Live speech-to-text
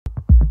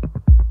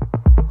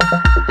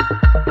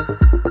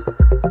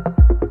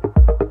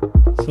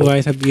तो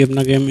गाइस अभी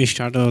अपना गेम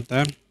स्टार्ट होता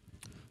है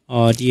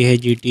और ये है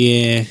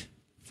GTA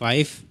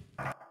 5।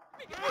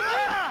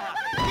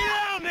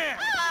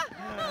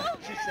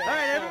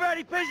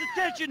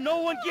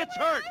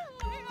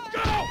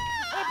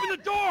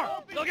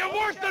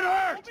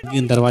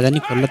 दरवाज़ा नहीं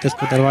खोल रहा तो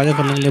इसको दरवाज़ा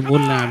खोलने के लिए बोल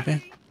रहे हैं यहाँ पे।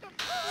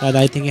 शायद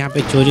आई थिंक यहाँ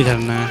पे चोरी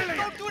करना है।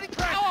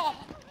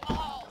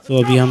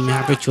 तो अभी हम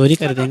यहाँ पे चोरी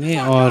कर देंगे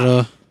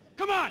और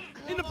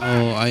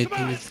आई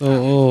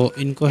थिंक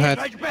इनको है,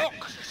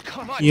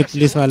 ये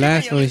पुलिस वाला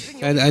है। सो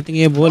शायद आई थिंक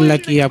ये बोल रहा है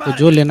कि आपको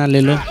जो लेना ले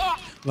लो,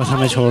 बस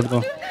हमें छोड़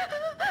दो।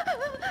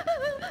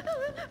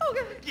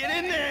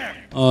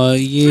 और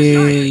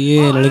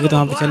ये लड़के तो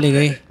वहाँ पे चले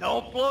गए,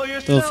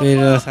 तो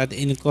फिर शायद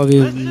इनको भी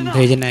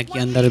भेजना है कि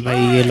अंदर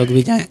भाई ये लोग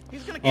भी जाएं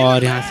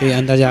और यहाँ से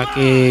अंदर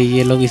जाके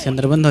ये लोग इसके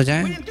अंदर बंद हो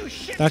जाएं,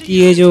 ताकि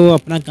ये जो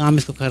अपना काम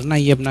इसको करना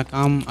है ये अपना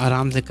काम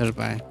आराम से कर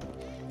पाए।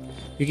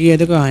 क्योंकि ये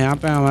देखो यहाँ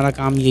पे हमारा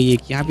काम यही है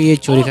कि यहाँ पे ये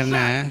चोरी करना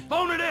है।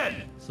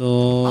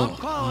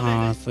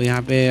 हाँ, तो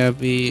यहाँ पे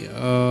अभी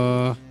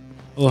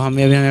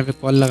हमें अभी यहाँ पे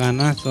कॉल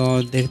लगाना,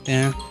 तो देखते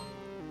हैं।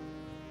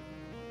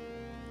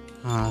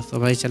 हाँ, तो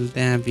भाई चलते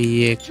हैं। अभी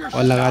ये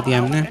कॉल लगा दिया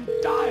हमने।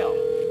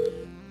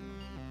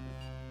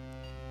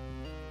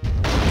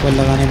 कॉल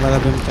लगाने के बाद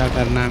अभी हम क्या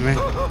करना है हमें।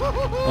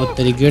 और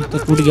तेरी गेट तो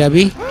टूट गया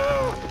अभी।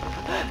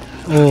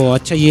 ओह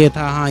अच्छा, ये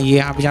था। हाँ, ये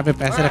यहाँ पे जहाँ पे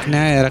पैसे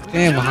रखते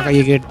हैं वहाँ का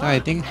ये गेट था आई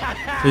थिंक।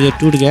 तो ये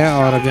टूट गया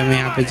और अभी हमें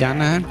यहाँ पे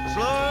जाना है।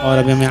 और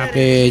अभी हमें यहाँ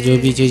पे जो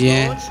भी चीज़ें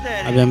हैं,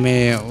 अभी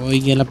हमें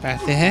ये ना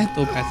पैसे हैं,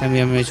 तो पैसे भी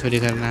हमें चोरी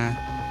करना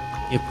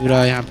है। ये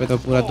पूरा यहाँ पे तो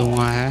पूरा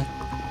धुआं है।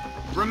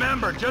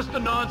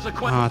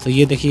 हाँ, तो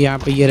ये देखिए यहाँ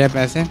पे ये रहे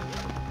पैसे।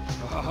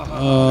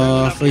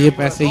 तो ये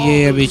पैसे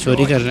ये अभी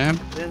चोरी कर रहे हैं।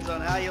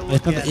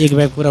 इसमें तो एक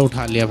बैग पूरा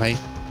उठा लिया भाई।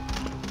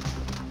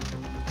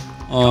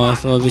 और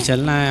तो अभी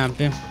चलना है यहाँ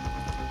पे।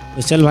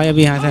 तो चल भाई,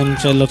 अभी यहाँ से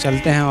हम लोग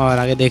चलते हैं और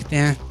आगे देखते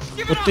हैं।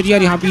 उत्तर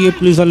यार यहाँ पे ये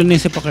पुलिस वाले ने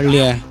इसे पकड़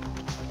लिया है।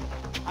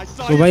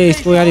 तो भाई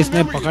इसको यार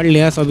इसने पकड़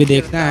लिया, तो अभी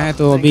देखना है।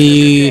 तो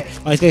अभी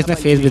और इसने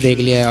फेस भी देख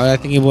लिया है और आई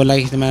थिंक ये बोला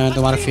कि मैंने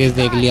तुम्हारा फेस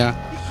देख लिया।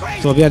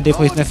 तो अभी यार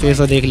देखो इसने फेस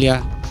तो देख लिया।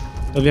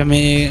 तो अभी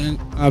हमें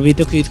अभी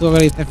तो इसको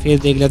अगर इसने फेस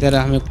देख लिया तो यार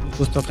हमें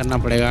कुछ तो करना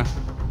पड़ेगा।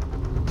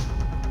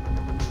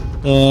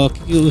 तो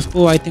क्योंकि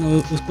उसको आई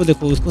थिंक उसको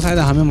देखो, उसको शायद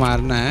हमें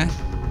मारना है।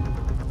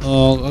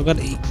 और अगर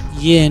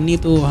ये है नहीं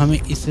तो हमें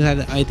इससे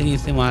शायद आई थिंक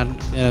इससे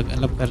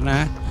मतलब करना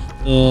है।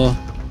 तो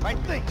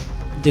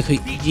देखो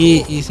ये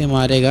इसे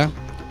मारेगा।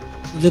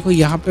 तो देखो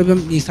यहाँ पे भी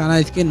हम निशाना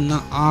इसके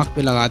आँख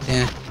पे लगाते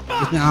हैं।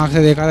 इसने आँख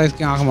से देखा था,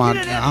 इसकी आँख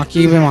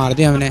आँखी पे मार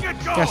दिया हमने।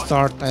 क्या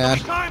शॉट था यार।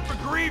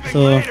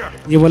 तो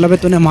ये बोला भाई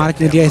तूने मार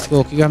क्यों दिया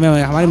इसको, क्योंकि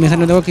हमें हमारे मिशन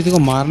में देखो किसी को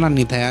मारना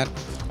नहीं था यार।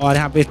 और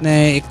यहाँ पे इसने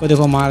एक को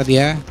देखो मार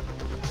दिया है।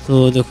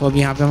 तो देखो अभी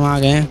यहाँ पे हम आ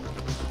गए हैं।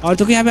 और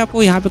क्योंकि यहाँ पे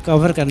आपको यहाँ पे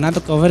कवर करना है,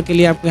 तो कवर के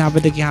लिए आपको यहाँ पे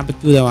देखिए यहाँ पे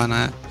क्यों दबाना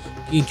है,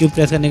 कि क्यों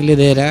प्रेस करने के लिए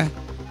दे रहा है।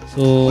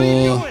 तो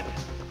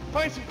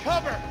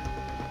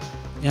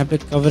यहाँ पे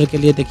कवर के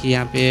लिए देखिए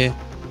यहाँ पे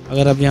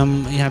अगर अभी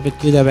हम यहाँ पे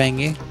क्यों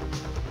दबाएंगे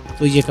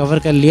तो ये कवर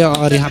कर लिया।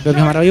 और यहाँ पे अभी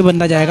हमारा ये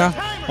बंदा जाएगा।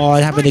 और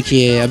यहाँ पे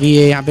देखिए अभी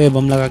ये यहाँ पे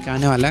बम लगा के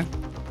आने वाला है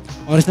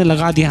और इसने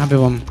लगा दिया यहाँ पे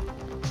बम।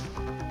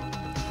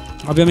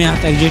 अभी हमें यहाँ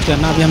से एग्जिट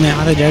करना। अभी हमें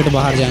यहाँ से डायरेक्ट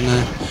बाहर जाना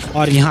है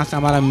और यहाँ से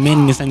हमारा मेन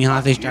मिशन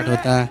यहाँ से स्टार्ट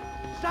होता है,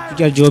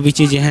 क्योंकि जो भी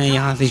चीज़ें हैं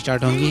यहाँ से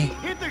स्टार्ट होंगी।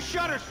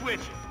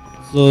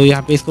 तो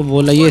यहाँ पे इसको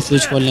बोला ये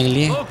स्विच खोलने के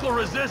लिए।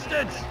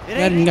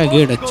 यार इनका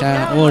गेट अच्छा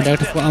है। वो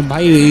डायरेक्ट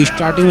भाई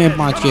स्टार्टिंग में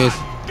 5 केस।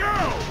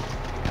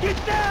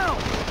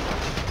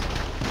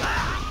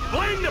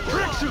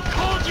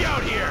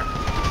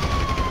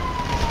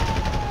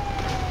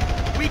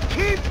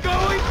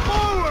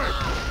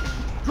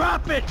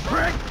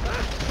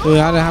 तो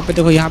यार यहाँ पे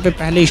देखो, यहाँ पे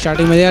पहले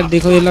स्टार्टिंग में यार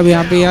देखो, मतलब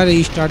यहाँ पे यार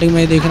स्टार्टिंग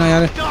में देखना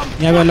यार,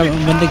 यहाँ पे मतलब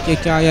बंदे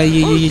क्या यार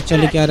ये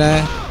चल क्या रहा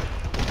है।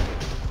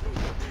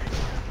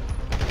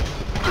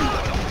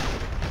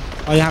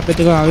 और यहाँ पे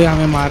देखो अभी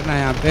हमें मारना है।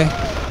 यहाँ पे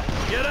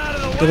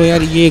देखो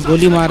यार ये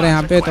गोली मार रहे हैं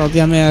यहाँ पे। तो अभी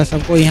हमें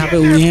सबको यहाँ पे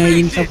हुए हैं,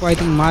 इन सबको आई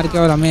थिंक मार के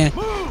और हमें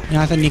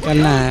यहाँ से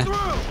निकलना है।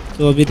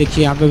 तो अभी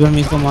देखिए यहाँ पे भी हम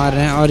इसको मार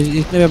रहे हैं और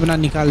इसने भी अपना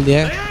निकाल दिया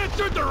है।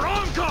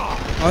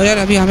 और यार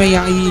अभी हमें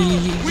यहाँ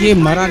ये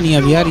मरा नहीं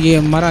है अभी यार, ये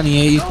मरा नहीं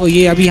है इसको।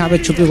 ये अभी यहाँ पे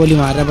छुपी गोली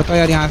मार रहा है। बताओ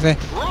यार यहाँ से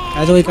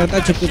ऐसा कोई करता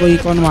है? छुपी गोली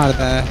कौन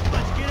मारता है?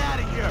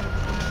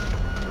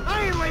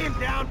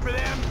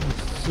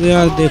 तो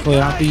यार देखो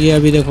यहाँ पे ये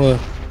अभी देखो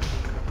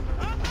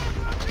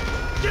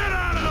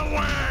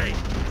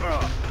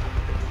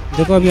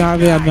अभी यहाँ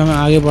पे अभी हमें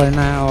आगे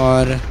बढ़ना है।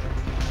 और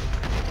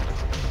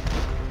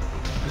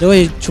देखो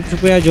ये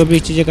छुप यार जो भी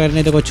चीज़ें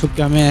करनी, देखो छुप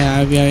के हमें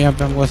अभी यहाँ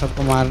पे हमको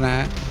सबको मारना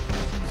है।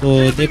 तो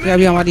देखिए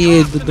अभी हमारी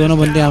ये दोनों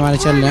बंदे हमारे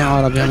चल रहे हैं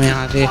और अभी हमें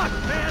यहाँ से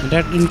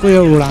डायरेक्ट इनको ये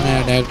उड़ाना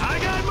है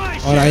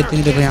डायरेक्ट। और आई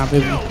थिंक देखो यहाँ पे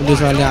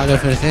पुलिस वाले आ गए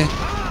फिर से।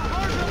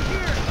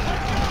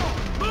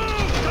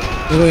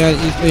 देखो यार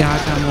इसको यहाँ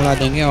से हम उड़ा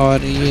देंगे।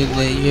 और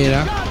ये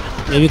रहा,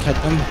 ये भी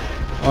ख़त्म।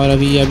 और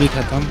अभी ये भी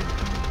ख़त्म।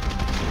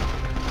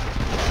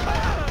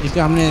 इसको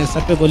हमने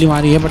सर पे गोली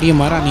मारी है बट ये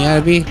मरा नहीं है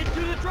अभी।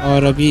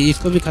 और अभी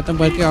इसको भी ख़त्म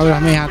करके और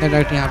हमें यहाँ से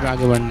डायरेक्ट यहाँ पे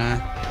आगे बढ़ना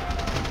है।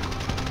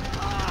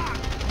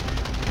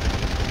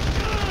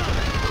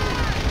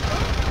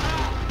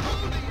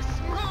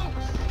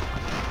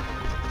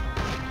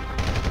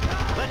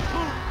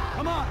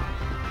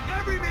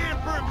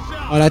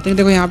 और आई थिंक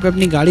देखो यहाँ पे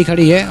अपनी गाड़ी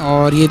खड़ी है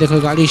और ये देखो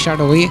गाड़ी स्टार्ट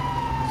हो गई।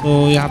 तो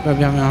यहाँ पे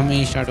अभी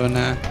हमें स्टार्ट होना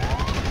है।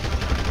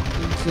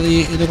 तो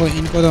ये देखो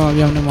इनको तो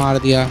अभी हमने मार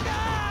दिया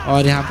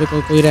और यहाँ पे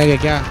कोई रह गया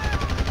क्या?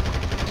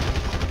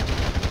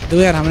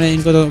 देखो यार हमने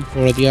इनको तो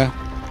फोड़ दिया।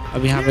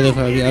 अब यहाँ पे देखो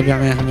अभी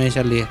हमें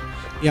हमेशा लिए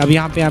अब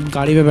यहाँ पे आप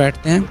गाड़ी पे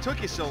बैठते हैं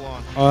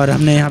और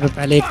हमने यहाँ पे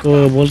पहले एक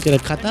को बोल के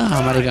रखा था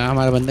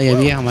हमारा बंदा ये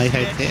भी है हमारी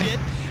साइड से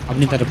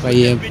अपनी तरफ का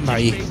ये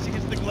भाई।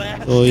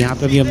 तो यहाँ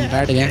पे भी हम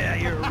बैठ गए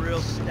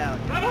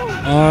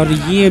और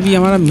ये अभी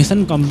हमारा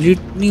मिशन कंप्लीट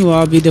नहीं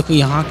हुआ। अभी देखो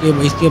यहाँ के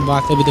इसके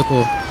बाद से भी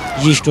देखो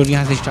ये स्टोरी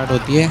यहाँ से स्टार्ट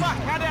होती है।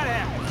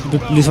 तो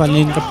पुलिस वाले ने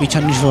इनका पीछा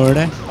नहीं छोड़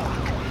रहा है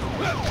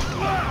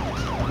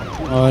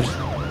और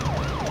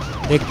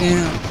देखते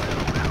हैं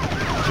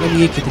मतलब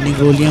ये कितनी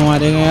गोलियाँ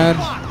मारेगा यार।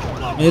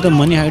 ये तो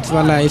मनी हाइट्स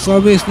वाला है, इसको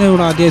अभी इसने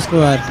उड़ा दिया इसको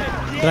यार।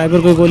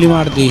 ड्राइवर को गोली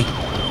मार दी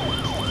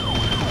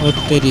और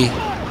तेरी।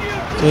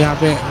 तो यहाँ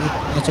पे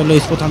चलो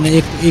इसको तो हमने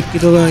एक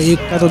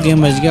का तो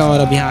गेम बच गया और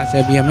अब यहाँ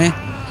से भी हमें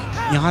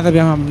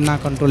अपना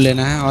कंट्रोल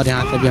लेना है और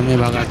यहाँ से भी हमें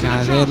भागा के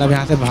यहाँ से मतलब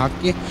यहाँ से भाग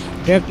के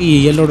डायरेक्ट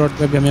येलो डॉट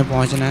पे भी हमें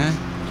पहुँचना है।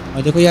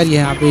 और देखो यार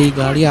यहाँ पे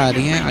गाड़ियाँ आ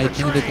रही हैं आई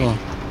थिंक। देखो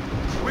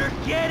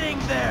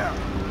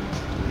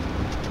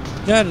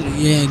यार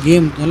ये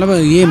गेम मतलब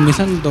ये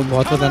मिशन तो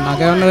बहुत खतरनाक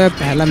है। मतलब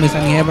पहला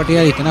मिशन ही है बट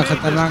यार इतना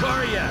खतरनाक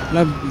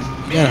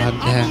मतलब यार हद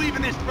है।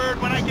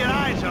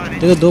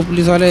 देखो दो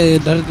पुलिस वाले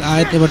इधर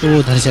आए थे बट वो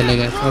उधर चले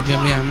गए। तो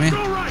अभी हमें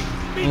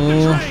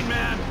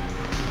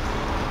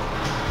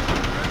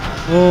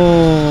ओ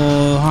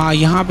हाँ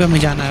यहाँ पे हमें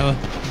जाना है।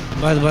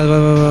 बस बस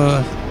बस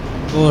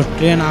बस वो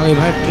ट्रेन आ गई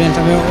भाई। ट्रेन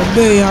से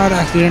अबे यार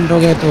एक्सीडेंट हो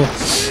गया। तो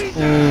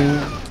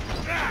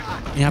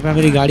यहाँ पे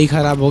मेरी गाड़ी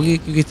ख़राब होगी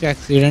क्योंकि इसका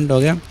एक्सीडेंट हो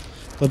गया।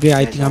 तो अभी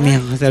आई थिंक हमें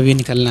यहाँ से अभी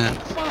निकलना है।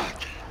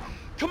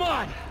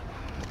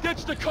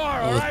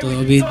 तो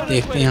अभी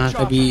देखते हैं यहाँ से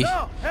अभी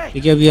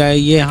क्योंकि अभी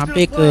ये यहाँ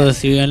पे एक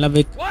मतलब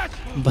एक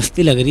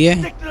बस्ती लग रही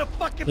है।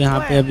 तो यहाँ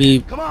पे अभी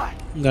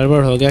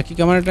गड़बड़ हो गया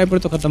क्योंकि हमारा ड्राइवर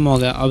तो ख़त्म हो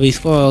गया। अब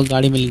इसको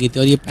गाड़ी मिल गई थी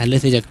और ये पहले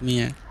से जख्मी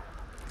है।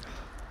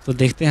 तो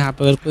देखते हैं यहाँ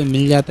पे अगर कोई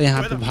मिल जाता है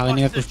यहाँ पे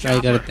भागने का कुछ ट्राई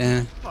करते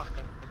हैं।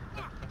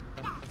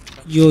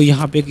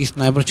 यहाँ पे एक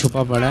स्नाइपर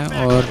छुपा पड़ा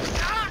है और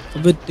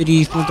अबे तेरी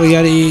इसमें तो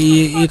यार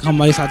ये एक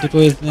हमारे साथी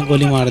को इसने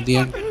गोली मार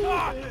दिया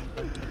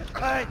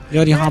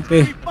यार यहाँ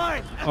पे।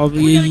 अब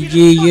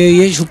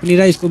ये छुप नहीं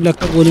रहा, इसको भी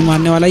लगता है गोली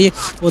मारने वाला ये।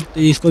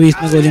 इसको भी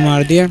इसने गोली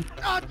मार दिया।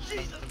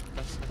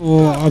 ओ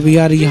अब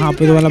यार यहाँ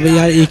पे तो वाला भाई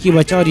यार एक ही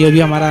बचा और ये भी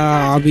हमारा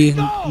अभी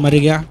मर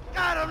गया।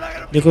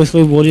 देखो इसको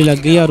भी गोली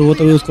लग गई और वो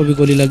तो भी उसको भी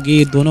गोली लग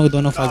गई।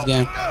 दोनों फंस गए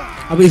हैं।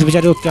 अब इस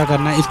बेचारे को क्या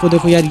करना है? इसको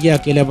देखो यार ये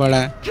अकेले पड़ा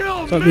है।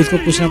 तो अब इसको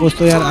कुछ ना कुछ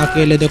तो यार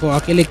अकेले देखो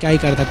अकेले क्या ही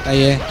कर सकता है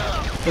ये।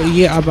 तो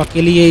ये अब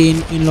अकेले ये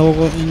इन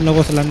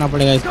लोगों से लड़ना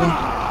पड़ेगा इसको।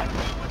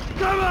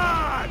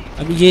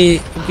 अब ये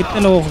कितने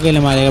लोगों को अकेले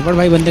मारेगा? बट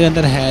भाई बंदे के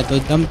अंदर है तो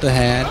दम तो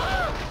है यार।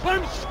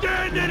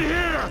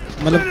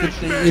 मतलब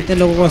इतने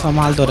लोगों को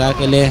संभाल तो रहा है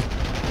अकेले,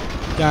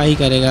 क्या ही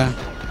करेगा।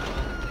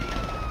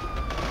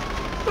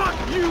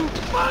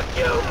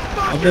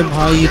 अबे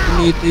भाई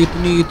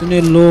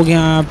इतने लोग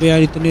यहाँ पे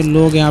यार। इतने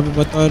लोग यहाँ पे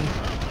बताओ।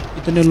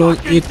 इतने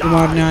लोग एक को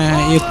मारने आए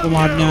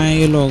हैं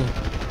ये लोग।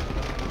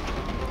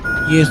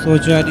 ये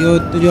सोच यार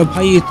ये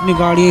भाई इतनी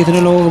गाड़ी है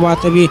इतने लोगों के बाद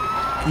से भी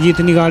ये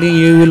इतनी गाड़ियाँ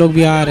ये लोग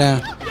भी आ रहे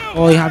हैं।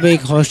 और यहाँ पे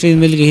एक हॉस्टेज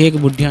मिल गई है, एक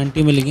बुढ़ी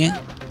आंटी मिल गई है।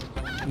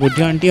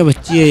 बुढ़ी आंटी या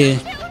बच्ची है ये?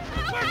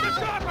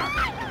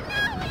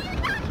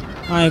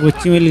 हाँ एक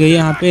बच्ची मिल गई है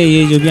यहाँ पे।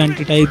 ये जो भी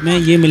आंटी टाइप में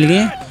ये मिल गई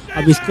है।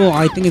 अब इसको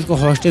आई थिंक इसको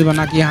हॉस्टेज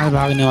बना के यहाँ से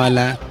भागने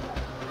वाला है।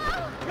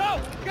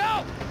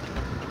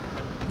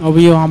 अब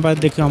ये वहाँ पर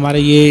देखो हमारे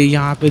ये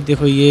यहाँ पे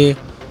देखो ये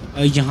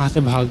यहाँ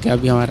से भाग गया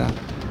अभी हमारा,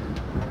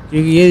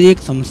 क्योंकि ये एक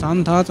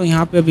शमशान था। तो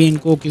यहाँ पे अभी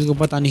इनको किसी को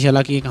पता नहीं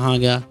चला कि ये कहाँ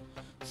गया।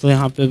 तो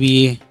यहाँ पे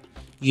अभी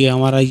ये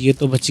हमारा ये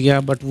तो बच गया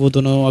बट वो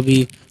दोनों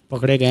अभी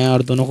पकड़े गए हैं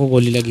और दोनों को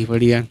गोली लगी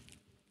पड़ी है।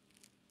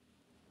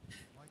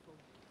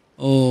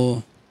 ओ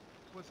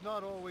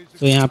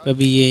तो यहाँ पे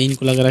अभी ये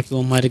इनको लग रहा है कि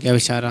वो मर गया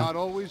बेचारा।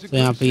 तो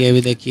यहाँ पे ये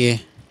भी देखिए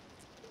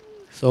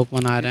शोक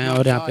मना रहे हैं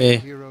और यहाँ पे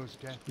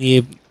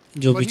ये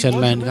जो भी चल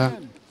रहा है इनका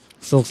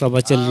शोक सभा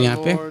चल रही है यहाँ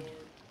पे।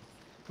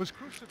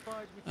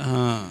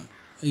 हाँ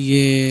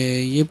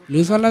ये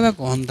पुलिस वाला था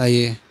कौन था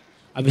ये?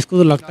 अब इसको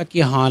तो लगता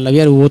कि हाँ लब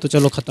यार वो तो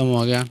चलो ख़त्म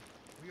हो गया,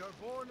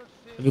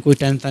 अभी कोई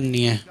टेंशन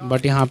नहीं है।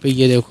 बट यहाँ पे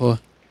ये देखो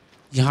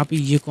यहाँ पे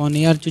ये कौन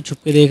है यार जो छुप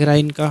के देख रहा है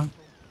इनका?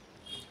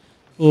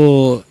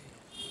 ओ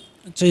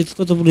अच्छा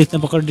इसको तो पुलिस ने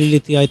पकड़ ली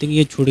थी आई थिंक।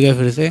 ये छूट गया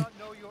फिर से।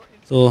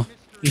 तो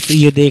इसलिए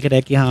ये देख रहा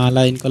है कि हाँ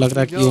ला इनको लग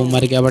रहा है कि वो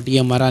मर गया बट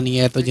ये मरा नहीं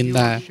है तो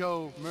जिंदा है।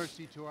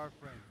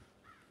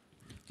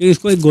 कि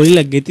इसको एक गोली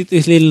लग गई थी तो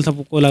इसलिए इन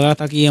सबको लगा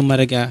था कि ये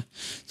मर गया।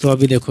 तो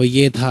अभी देखो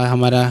ये था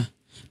हमारा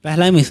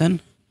पहला मिशन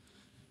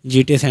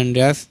GTA सैन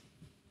एंड्रियास।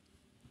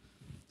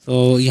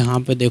 तो यहाँ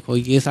पे देखो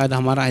ये शायद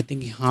हमारा आई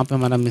थिंक यहाँ पे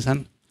हमारा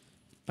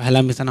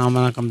पहला मिशन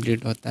हमारा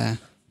कंप्लीट होता है।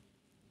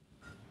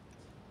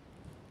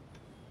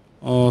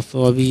 और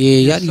तो अभी ये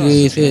यार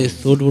ये इसे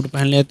सूट वूट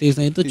पहन लेते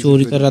इसने तो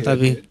चोरी कर रहा था।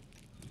 अभी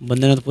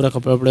बंदे ने तो पूरा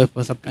कपड़े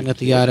वपड़े सब पहन के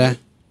तैयार है।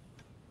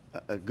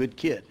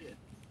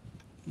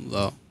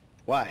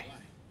 वाह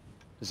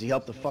Does he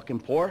help the fucking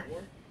poor?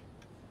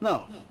 No.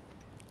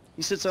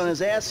 He sits on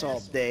his ass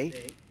all day,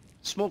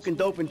 smoking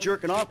dope and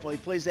jerking off while he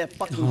plays that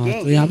fucking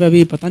game. तो यहाँ पे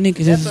अभी पता नहीं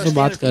किसी से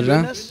बात कर रहा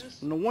है।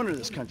 No wonder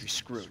this country's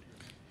screwed.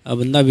 अब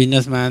बंदा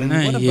बिजनेसमैन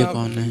है। ये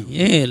कौन है?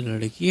 ये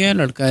लड़की है,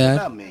 लड़का यार।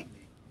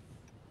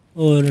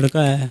 ओ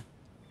लड़का है।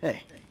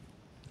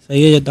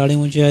 सही है, जो दाढ़ी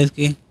मूंछ है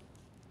इसकी।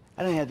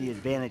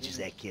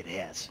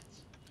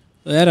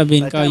 तो यार अभी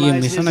इनका ये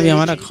मिशन अभी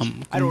हमारा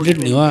कंप्लीट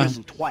नहीं हुआ,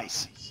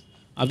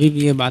 अभी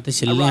भी ये बातें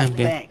चल रही हैं यहाँ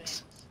पे।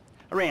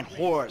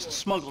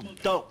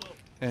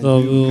 तो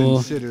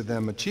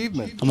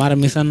हमारा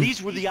मिशन,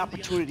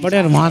 बट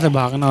यार वहाँ से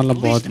भागना वाला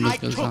बहुत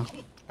मुश्किल था।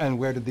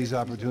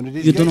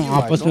 ये दोनों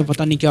आपस में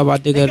पता नहीं क्या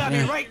बातें कर रहे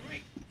हैं।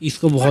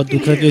 इसको बहुत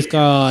दुख है कि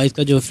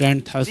इसका जो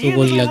फ्रेंड था उसको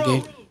गोली लग गई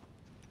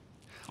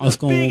और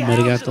उसको वो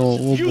मर गया, तो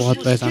वो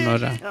बहुत परेशान हो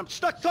रहा है।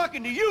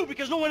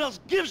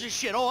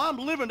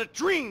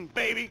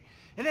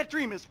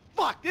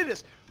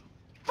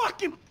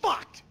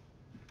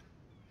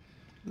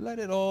 Let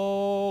it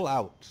all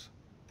out.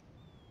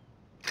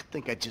 I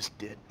think I just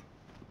did.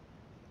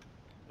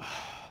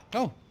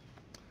 Oh,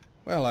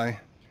 well, I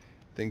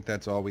think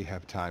that's all we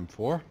have time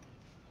for.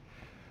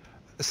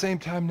 The same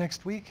time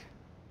next week?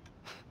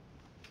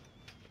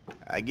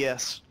 I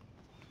guess.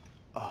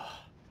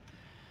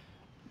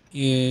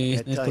 ये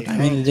इसने इसको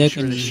टाइमिंग दिया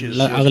कि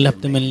अगले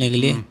हफ्ते मिलने के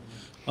लिए,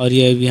 और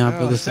ये अभी यहाँ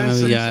पे गुस्से में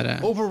भी जा रहा है।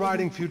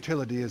 Overriding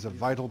futility is a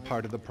vital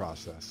part of the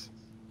process.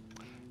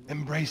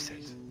 Embrace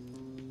it.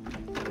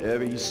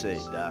 Whatever you say,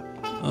 Doc.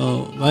 ओ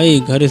भाई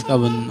घर इसका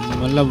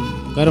मतलब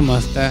घर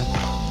मस्त है।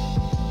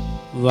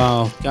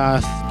 वाह क्या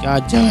क्या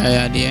जगह है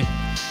यार ये।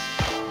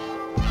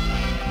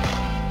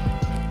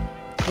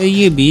 तो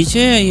ये बीच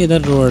है, ये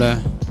इधर रोड है,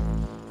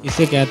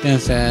 इसे कहते हैं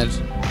शहर।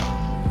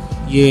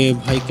 ये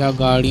भाई क्या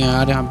गाड़ियाँ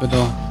यार यहाँ पे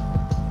तो।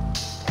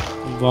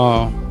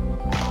 वाह,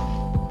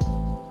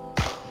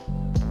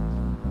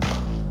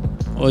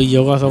 और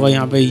योगा सोगा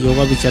यहाँ पे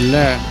योगा भी चल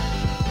रहा है।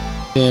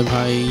 ये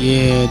भाई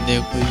ये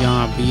देखो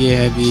यहाँ पे ये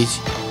है बीच,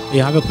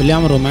 यहाँ पे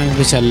खुलेआम रोमांस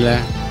भी चल रहा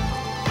है।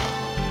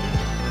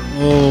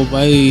 ओ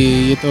भाई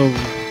ये तो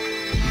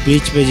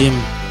बीच पे जिम,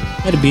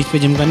 यार बीच पे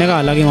जिम करने का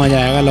अलग ही मजा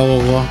आएगा लोगों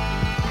को।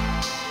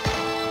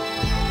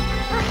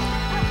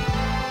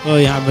 तो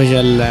यहाँ पे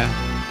चल रहा है,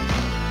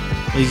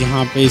 तो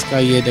यहाँ पे इसका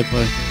ये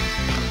देखो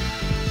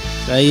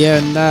सही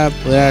है, बंदा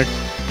पूरा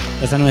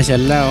टसन में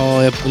चल रहा है।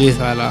 और ये पुलिस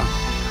वाला,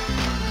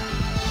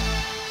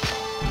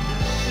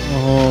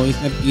 ओहो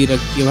इसने पी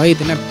रखी है भाई,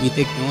 इतना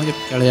पीते क्यों जब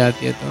चढ़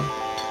जाती है तो।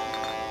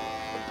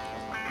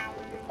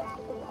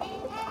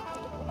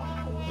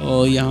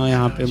 और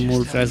यहाँ पे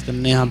मूड फ्रेश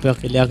करने यहाँ पे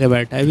अकेले आके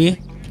बैठा है भी।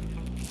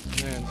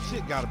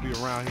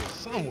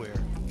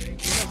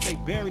 They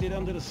buried it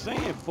under the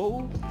sand,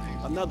 fool.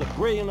 Another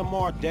brilliant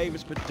Lamar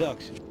Davis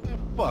production. Man,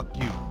 fuck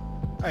you.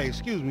 Hey,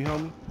 excuse me,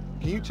 homie.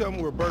 Can you tell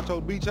me where Berto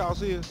Beach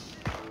House is?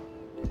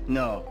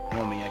 No,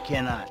 homie, I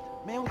cannot.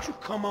 Man, won't you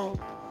come on?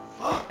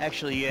 Fuck.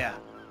 Actually, yeah.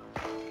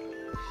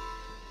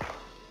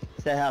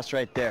 It's that house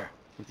right there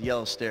with the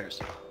yellow stairs.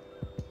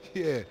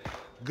 Yeah.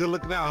 Good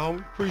looking out,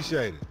 homie.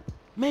 Appreciate it.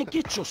 Man,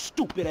 get your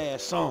stupid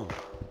ass on.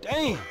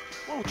 Damn.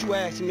 Why don't you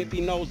ask him if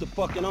he knows the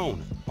fucking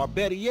owner? Or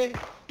better yet,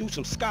 do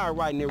some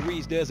skywriting that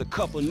reads there's a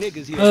couple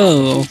niggas here.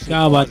 Oh,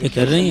 क्या बातें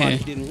कर रही हैं?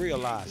 Didn't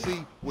realize. See,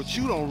 what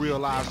you don't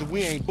realize is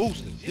we ain't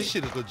boosting. This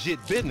shit is legit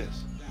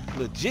business.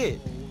 Legit.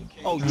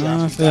 Oh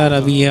हाँ तो यार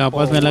अभी ये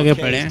आपस में लगे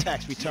पड़े हैं।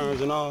 Tax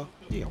returns and all.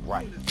 Yeah,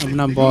 right.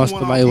 अपना बॉस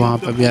तो भाई वहाँ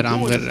पे भी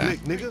आराम कर रहा है।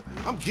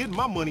 I'm getting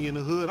my money in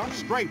the hood. I'm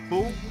straight,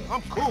 fool.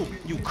 I'm cool.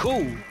 You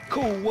cool?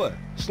 Cool what?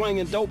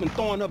 Slinging dope and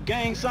throwing up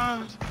gang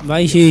signs?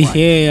 भाई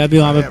ये अभी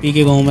वहाँ पे पी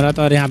के घूम रहा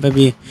था, और यहाँ पे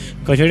भी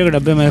कचौड़ी के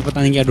डब्बे में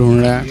पता नहीं क्या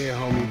ढूंढ rहा है। Yeah,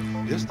 homie.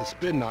 This the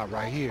spin knot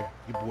right here.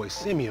 Your boy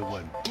Simeon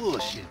wasn't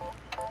bullshit.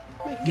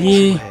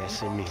 ये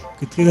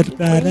कितने घर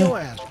पे आ रहा है? Your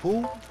ass,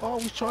 fool.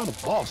 Always trying to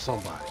boss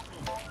somebody.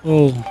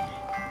 Oh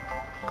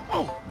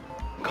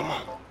Come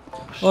on.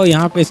 ओ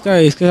यहाँ पे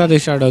इसके साथ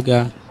स्टार्ट हो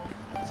गया।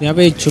 तो यहाँ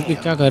पे छुप के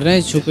क्या कर रहे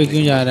हैं, छुप के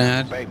क्यों जा रहे हैं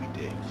यार?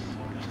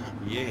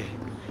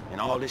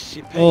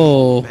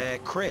 ओह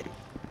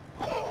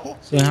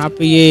तो यहाँ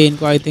पे ये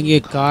इनको आई थिंक ये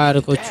कार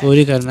को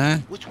चोरी करना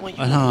है।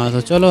 और हाँ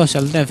तो चलो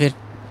चलते हैं फिर,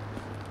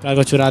 कार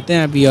को चुराते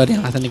हैं अभी और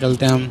यहाँ से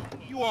निकलते हैं हम।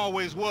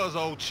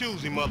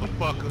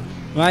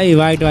 भाई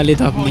वाइट वाली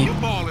तो अपनी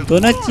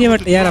दोनों अच्छी है,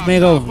 बट यार अपने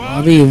को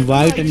अभी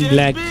वाइट एंड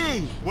ब्लैक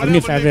अपनी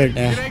फेवरेट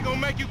है।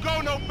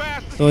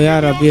 तो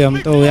यार अभी हम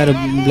तो यार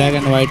ब्लैक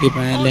एंड वाइट ही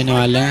पहन लेने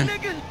वाले हैं।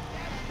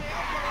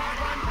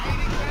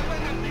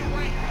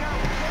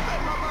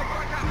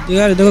 तो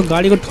यार देखो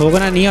गाड़ी को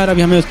ठोकना नहीं है, और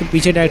अभी हमें उसके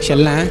पीछे डायरेक्ट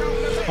चलना है।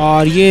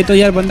 और ये तो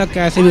यार बंदा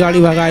कैसे भी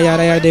गाड़ी भगाया जा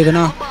रहा है यार,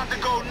 देखना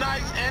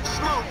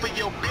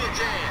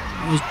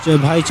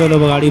भाई। चलो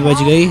गाड़ी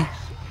बच गई।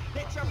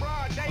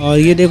 और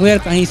ये देखो यार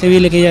कहीं से भी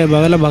लेके जाए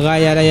बगल भगाया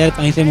जा रहा है यार,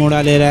 कहीं से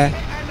मोड़ा ले रहा है।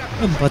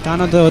 तो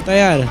बताना तो होता है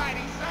यार।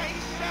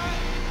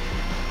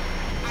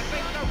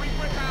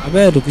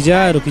 अबे रुक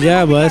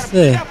जा बस।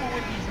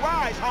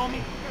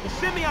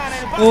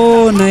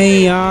 ओ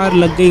नहीं यार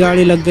लग गई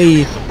गाड़ी, लग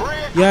गई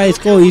यार।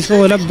 इसको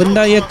मतलब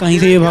बंदा ये कहीं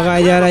से भी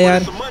भगाया जा रहा है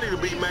यार।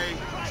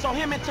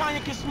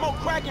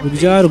 रुक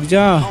जा रुक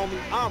जा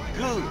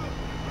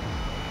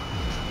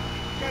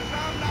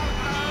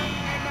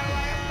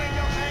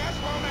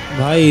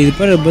भाई,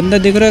 पर बंदा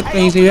देख रहा है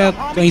कहीं से यार,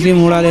 कहीं से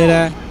मुड़ा ले रहा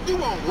है।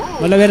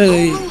 मतलब यार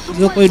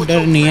जो कोई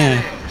डर नहीं है।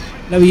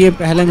 मतलब ये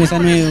पहले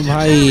मिशन में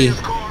भाई,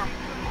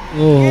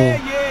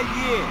 ओह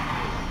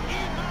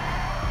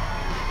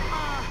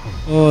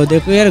ओ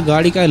देखो यार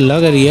गाड़ी का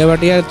लग रही है,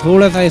 बट यार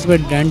थोड़ा सा इस पर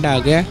डेंट आ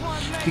गया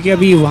क्योंकि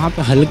अभी वहाँ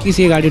पे हल्की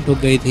सी गाड़ी ठुक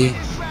गई थी।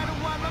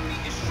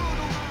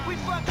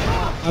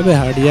 अबे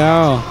हट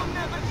जाओ,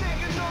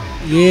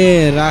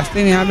 ये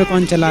रास्ते में यहाँ पे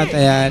कौन चलाता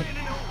है यार।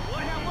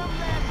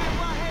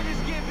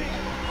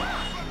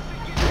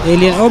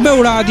 एलियन, ओबे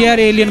उड़ा दिया यार,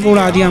 एलियन को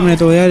उड़ा दिया हमने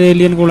तो यार,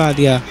 एलियन को उड़ा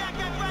दिया।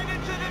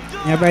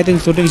 यहाँ पे आई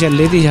थिंक शूटिंग चल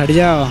रही थी, हट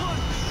जाओ।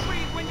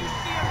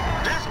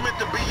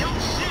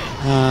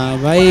 हाँ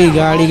भाई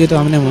गाड़ी की तो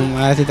हमने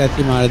ऐसी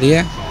तैसी मार दी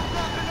है।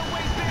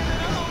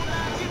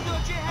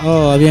 ओ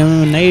अभी हम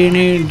नई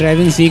नई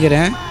ड्राइविंग सीख रहे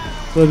हैं,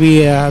 तो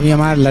अभी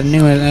हमारा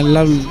लर्निंग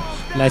मतलब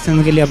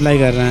लाइसेंस के लिए अप्लाई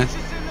कर रहे हैं।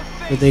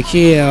 तो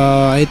देखिए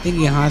आई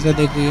थिंक यहाँ से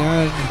देखिए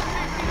यार,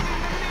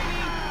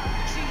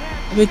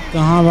 अभी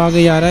कहाँ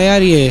भागे जा रहा है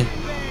यार ये।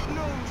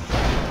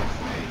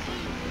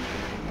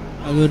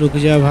 अभी रुक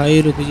जा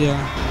भाई रुक जा।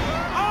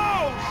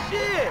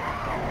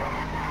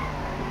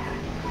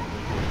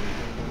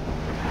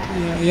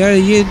 यार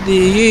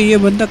ये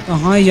बंदा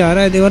कहाँ जा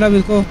रहा है, देखो ना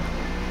इसको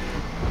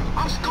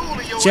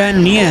चैन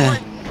नहीं है।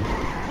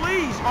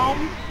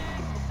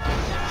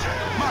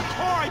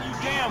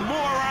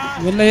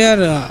 मतलब यार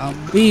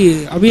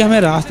अभी हमें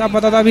रास्ता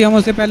पता था, अभी हम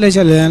उससे पहले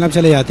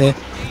चले जाते,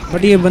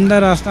 बट ये बंदा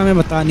रास्ता में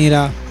बता नहीं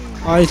रहा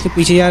और इसके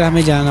पीछे यार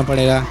हमें जाना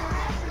पड़ेगा।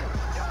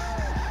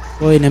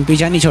 कोई नहीं,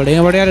 पीछा नहीं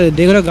छोड़ेंगे, बट यार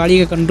देख रहे गाड़ी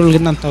का कंट्रोल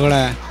कितना तगड़ा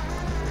है।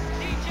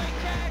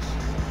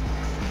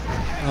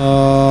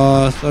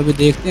 तो अभी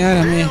देखते हैं यार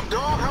हमें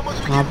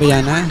कहाँ पे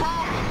जाना है।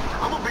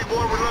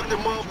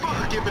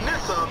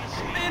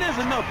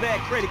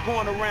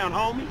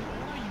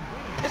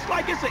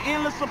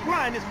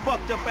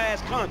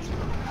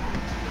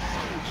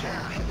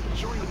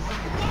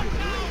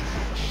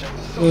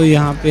 तो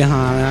यहाँ पे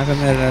हाँ यहाँ से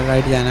मेरा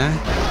राइट जाना है।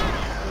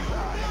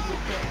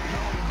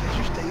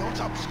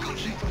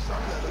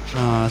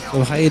 हाँ तो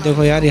भाई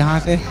देखो यार यहाँ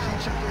से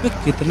तो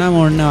कितना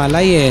मोड़ने वाला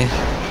ये,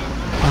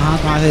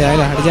 कहाँ से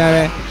जाएगा, हट जाए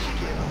यार।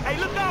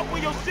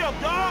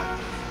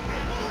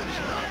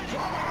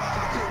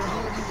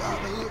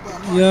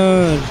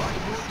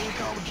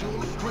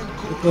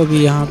 तो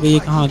अभी यहाँ पे ये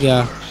कहाँ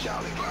गया।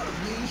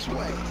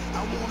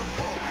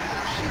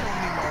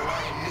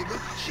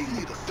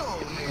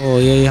 ओ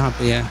ये यहाँ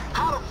पे है।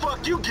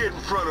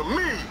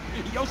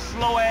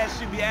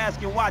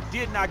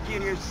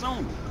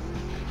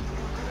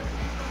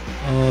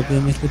 और अभी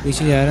हम इसके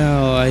पीछे जा रहे हैं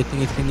और आई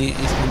थिंक इसके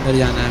अंदर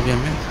जाना है अभी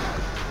हमें।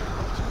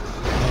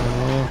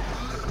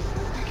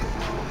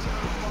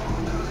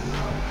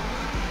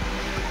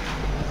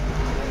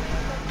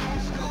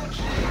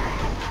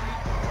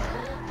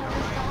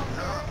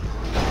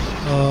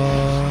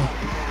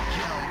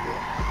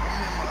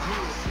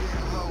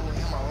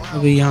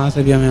 अभी यहाँ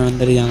से भी हमें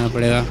अंदर ही जाना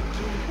पड़ेगा।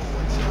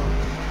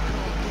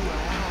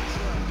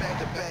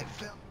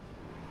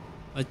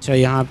 अच्छा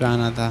यहाँ पे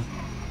आना था।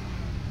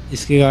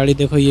 इसकी गाड़ी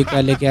देखो ये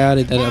क्या लेके आया, और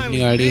इधर अपनी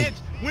गाड़ी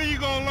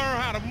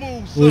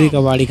पूरी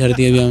कबाड़ी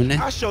खरीदी अभी हमने। ये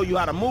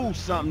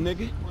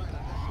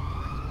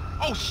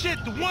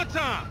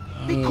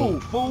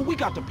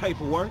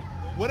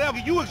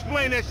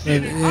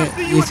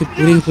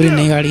पूरी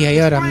नई गाड़ी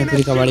है और हमने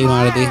पूरी कबाड़ी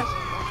मार दी।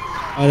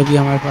 और अभी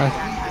हमारे पास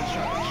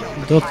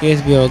 2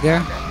 केस भी हो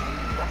गया।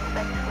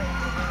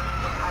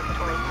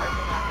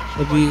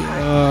 अभी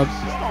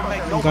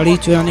गाड़ी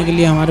चुराने के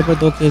लिए हमारे पास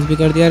 2 केस भी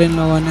कर दिया इन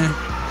लोगों ने।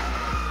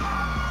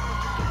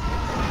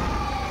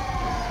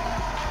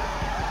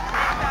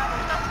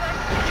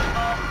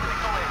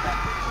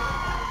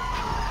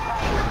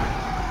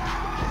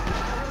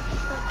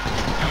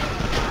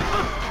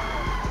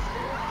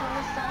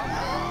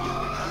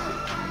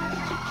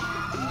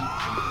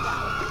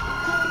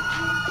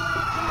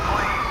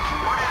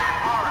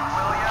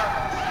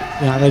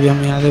 यहाँ से भी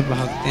हम यहाँ से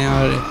भागते हैं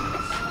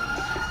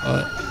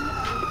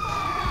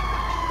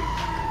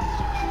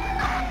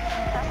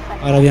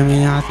और अभी हमें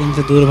यहाँ से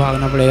इनसे दूर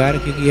भागना पड़ेगा यार,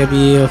 क्योंकि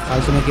अभी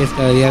फालतू में केस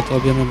कर दिया, तो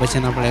अभी हमें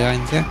बचना पड़ेगा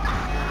इनसे।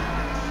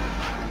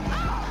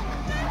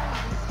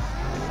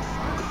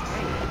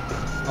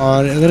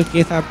 और अगर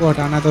केस आपको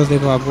हटाना तो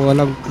देखो आपको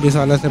मतलब पुलिस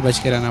वालों से बच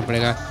के रहना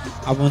पड़ेगा।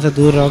 आप उनसे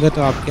दूर रहोगे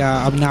तो आप क्या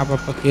अपने आप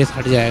आपका केस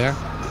हट जाएगा।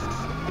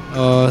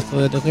 और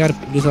तो देखो यार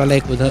पुलिस वाला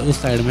एक उधर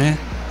उस साइड में है,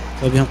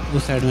 तो अभी हम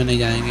उस साइड में नहीं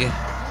जाएंगे।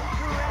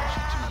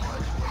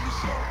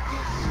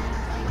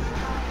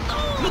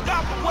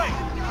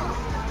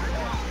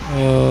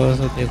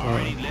 तो देखो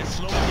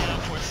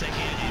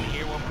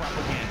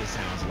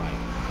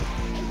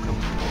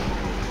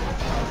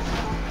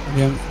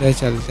अभी हम इधर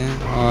चलते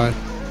हैं और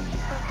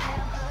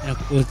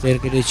कुछ देर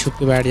के लिए छुप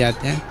के बैठ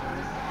जाते हैं।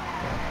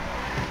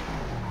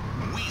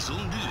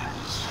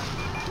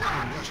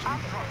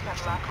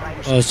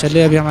 और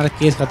चलिए अभी हमारा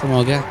केस ख़त्म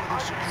हो गया।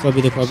 तो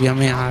अभी देखो अभी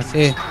हमें यहाँ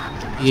से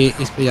ये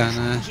इस पे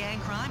जाना है।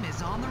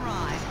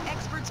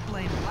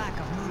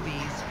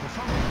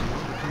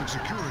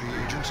 security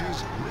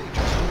agencies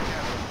rages in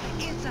Canada.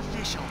 It's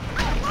official.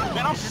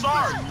 Man, I'm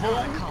sorry,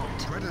 fool.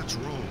 Credits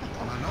roll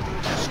on another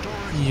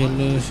historic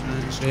yellow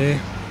शान पे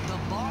The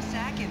ball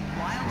sack in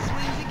wild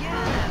swings again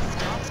as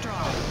stop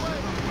strong.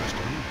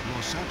 Western,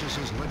 Los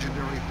Santos'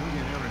 legendary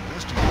billionaire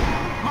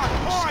investigator. My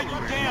car, you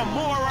damn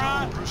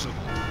moron!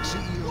 Percival,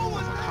 CEO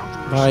of a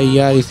counter. भाई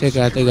यार इसे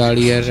कहते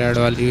गाड़ी है red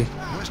वाली।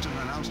 Weston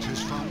announced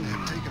his fund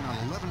had taken an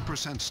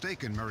 11%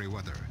 stake in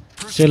Merryweather.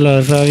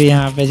 चलो सब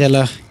यहाँ पे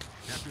चलो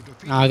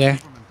आ गए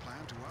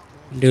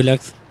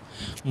ड्यूलक्स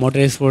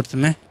मोटर स्पोर्ट्स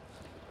में।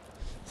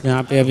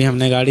 यहाँ पे अभी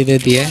हमने गाड़ी दे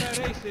दी है।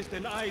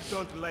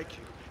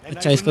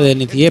 अच्छा इसको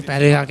देनी थी, ये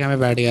पहले आके हमें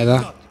बैठ गया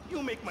था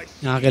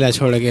यहाँ के लिए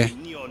छोड़ के।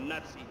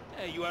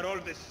 You are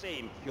all the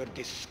same. You're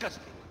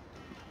disgusting.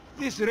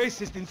 This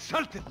racist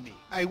insulted me.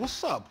 Hey,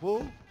 what's up,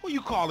 fool? Who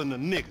you calling a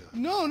nigga?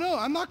 No,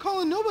 I'm not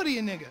calling nobody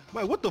a nigga.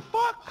 Wait, what the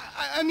fuck?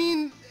 I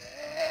mean,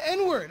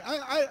 N-word.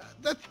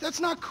 That's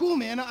not cool,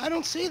 man. I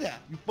don't say that.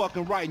 You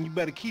fucking right, and you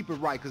better keep it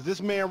right, because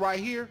this man right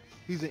here,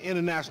 he's an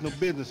international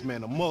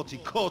businessman, a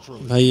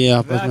multiculturalist. भाई ये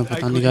आपस में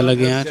पता नहीं क्या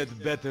लगे यार।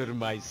 Better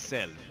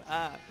myself.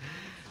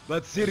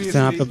 But seriously,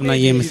 यहाँ पे अपना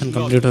ये मिशन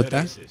कंप्लीट होता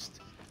है।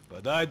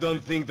 But I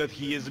don't think that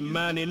he is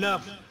man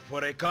enough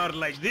for a car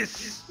like this.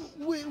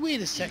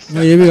 Wait a second.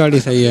 ये भी गाड़ी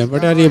सही है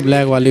बट यार ये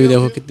ब्लैक वाली भी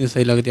देखो कितनी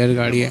सही लगती है यार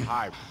गाड़ी है।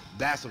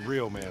 That's a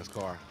real man's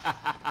car.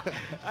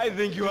 I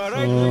think you are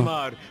right,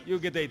 Lamar. You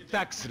get a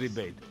tax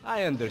rebate.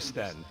 I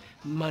understand.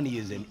 Money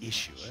is an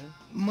issue, eh?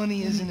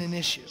 Money isn't an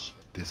issue.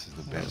 This is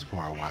the best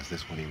part. Watch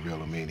this when he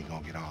reel him in. He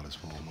gonna get all his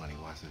full money.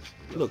 Watch this.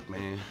 Look,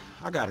 man,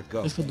 I gotta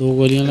go. इसको 2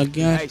 गोलियां लग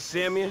गई हैं। Hey,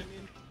 Simeon,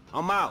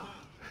 I'm out.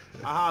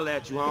 I'll holler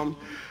at you, homie.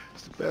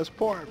 It's the best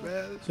part,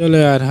 man. चलो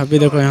यार अभी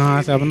देखो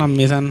यहाँ से अपना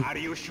mission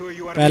Are you sure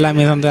you are? पहला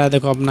मिशन तो यार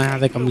देखो अपना यहाँ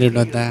से कंप्लीट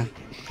होता है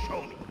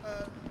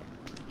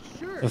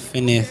तो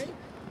फिनिश।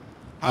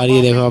 और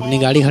ये देखो अपनी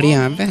गाड़ी खड़ी है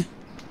यहाँ पे।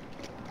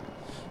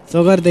 तो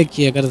अगर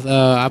देखिए अगर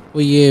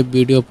आपको ये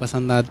वीडियो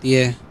पसंद आती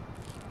है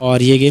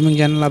और ये गेमिंग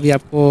चैनल अभी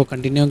आपको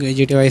कंटिन्यू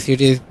GTA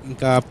सीरीज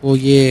का आपको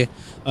ये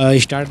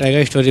स्टार्ट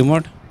रहेगा story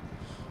mode.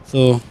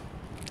 So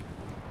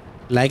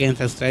like and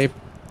subscribe.